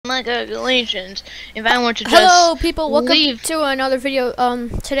my calculations, if I were to just Hello, people. Welcome leave. to another video.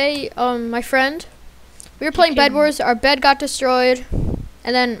 Today, my friend, we were playing Bed Wars. Our bed got destroyed,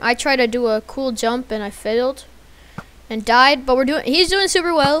 and then I tried to do a cool jump, and I failed, and died. But he's doing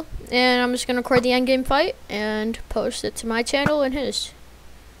super well, and I'm just gonna record the end game fight and post it to my channel and his.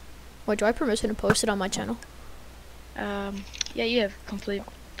 Wait, do I have permission to post it on my channel? Yeah, you have complete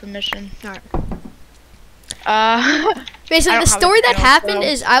permission. All right. I Basically, the don't have a story that channel, happened so-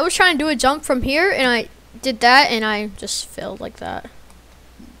 is I was trying to do a jump from here, and I did that, and I just failed like that.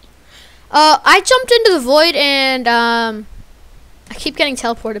 I jumped into the void, and I keep getting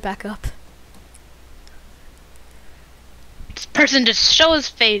teleported back up. This person just show his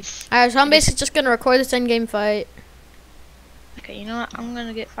face. Alright, so I'm basically just gonna record this end game fight. Okay, you know what? I'm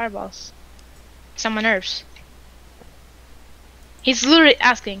gonna get fireballs. It's on my nerves. He's literally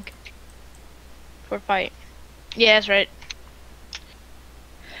asking for a fight. Yeah, that's right.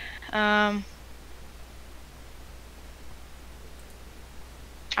 I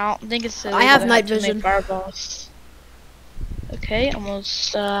don't think it's. I have night too many vision. Fireballs. Okay,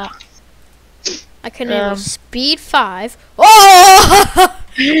 almost. I can enable speed 5. Oh!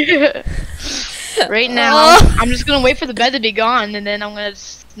 Right now, I'm just gonna wait for the bed to be gone, and then I'm gonna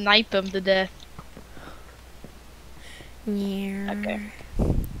snipe him to death. Yeah. Okay.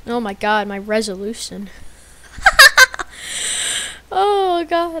 Oh my god, my resolution. Oh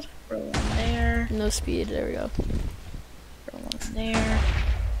god. Throw one there. No speed, there we go. Throw one there.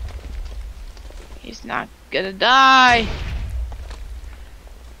 He's not gonna die.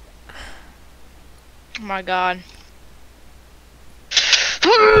 Oh my god.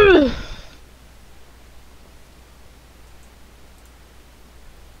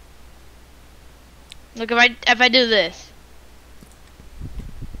 Look, if I do this.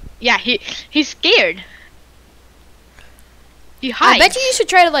 Yeah, he's scared. He hides. I bet you should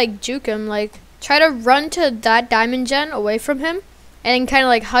try to like juke him, like try to run to that diamond gen away from him and kind of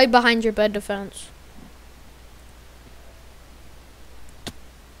like hide behind your bed defense.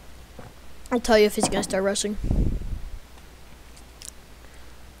 I'll tell you if he's gonna start rushing.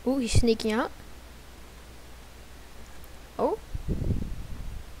 Ooh, he's sneaking out. Oh.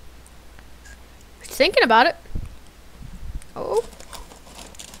 He's thinking about it. Oh.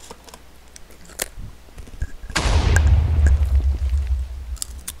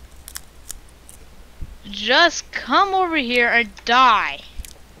 Just come over here and die.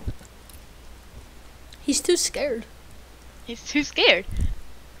 He's too scared. He's too scared.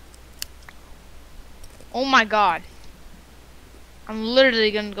 Oh my god. I'm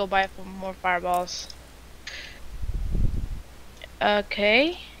literally gonna go buy for more fireballs.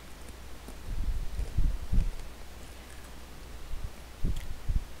 Okay.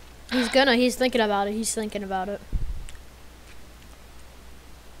 He's thinking about it. He's thinking about it.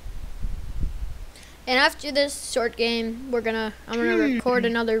 And after this short game, I'm gonna record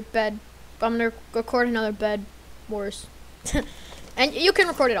another bed. I'm gonna record another Bed Wars. And you can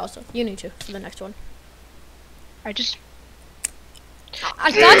record it also. You need to for the next one. I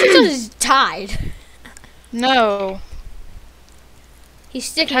I thought you just died. No. He's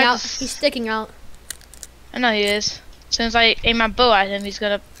sticking Tried to out. He's sticking out. I know he is. As soon as I aim my bow at him, he's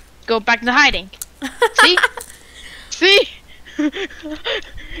gonna go back into hiding. See? See?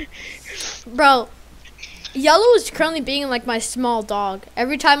 Bro, Yellow is currently being like my small dog.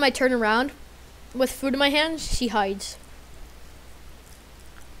 Every time I turn around with food in my hands, she hides.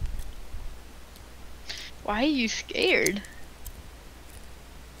 Why are you scared?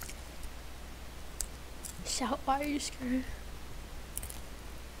 Shout, why are you scared?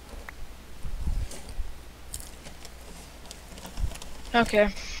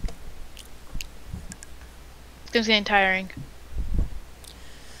 Okay. It's getting tiring.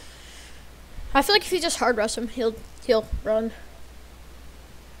 I feel like if you just hard rush him, he'll run.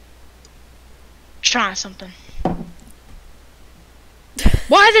 Try something.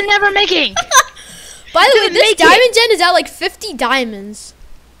 Why is it never making? By the way, Dude, this make diamond gen is at like 50 diamonds.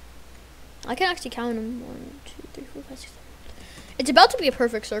 I can actually count them. 1, 2, 3, 4, 5, 6, 7. It's about to be a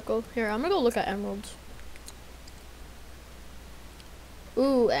perfect circle. Here, I'm gonna go look at emeralds.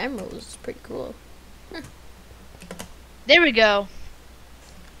 Ooh, emeralds is pretty cool. There we go.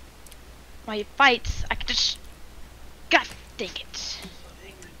 While he fights, I can just. God dang it.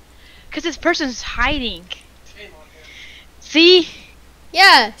 Because this person's hiding. See?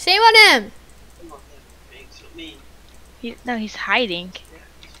 Yeah, same on him. No, he's hiding.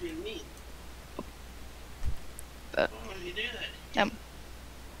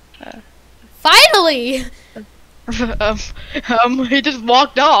 Finally! He just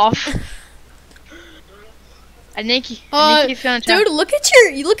walked off. I think he's gonna try. Dude, look at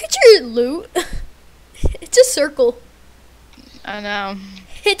your loot. It's a circle. I know.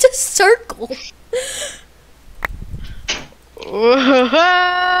 It's a circle.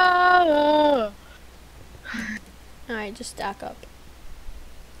 Alright, just stack up.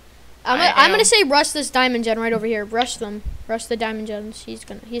 I'm gonna say rush this diamond gen right over here. Rush them. Rush the diamond gens.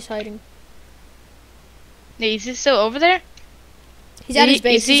 He's hiding. Is he still over there? He's at his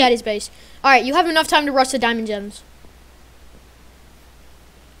base. He's at his base. Alright, you have enough time to rush the diamond gens.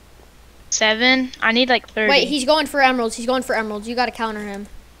 7. I need like 30. Wait, he's going for emeralds. He's going for emeralds. You gotta counter him.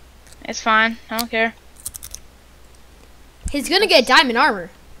 It's fine. I don't care. He's gonna get diamond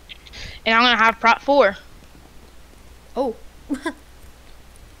armor. And I'm gonna have prop 4. Oh.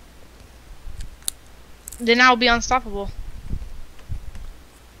 Then I'll be unstoppable.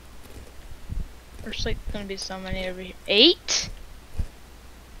 There's like gonna be so many over here. 8?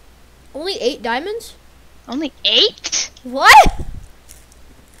 Only 8 diamonds? Only 8? What?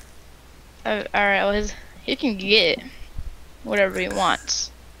 Alright, well he can get whatever he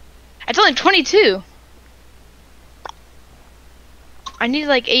wants. I told him 22. I need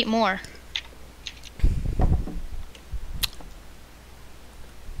like 8 more.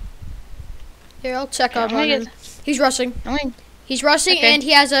 Here, I'll check up on him. He's rushing. He's rushing, okay. And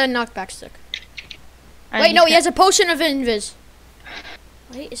he has a knockback stick. Wait, no, he has a potion of invis.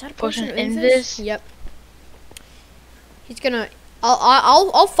 Wait, is that a potion of invis? Yep. He's gonna.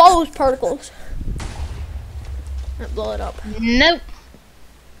 I'll follow his particles. Blow it up. Nope.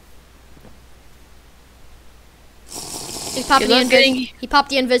 He popped the invis. He popped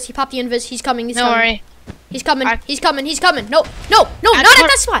the invis. He popped the invis. He's coming. He's coming. Don't worry. He's coming. He's coming. He's coming. No, not at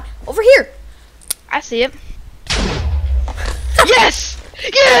that spot. Over here. I see it. Yes!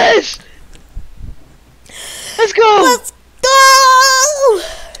 Yes! Let's go! Let's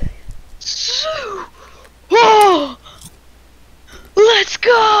go! Whoa! Let's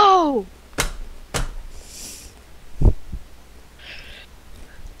go!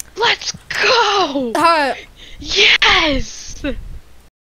 Let's go! Alright. Yes!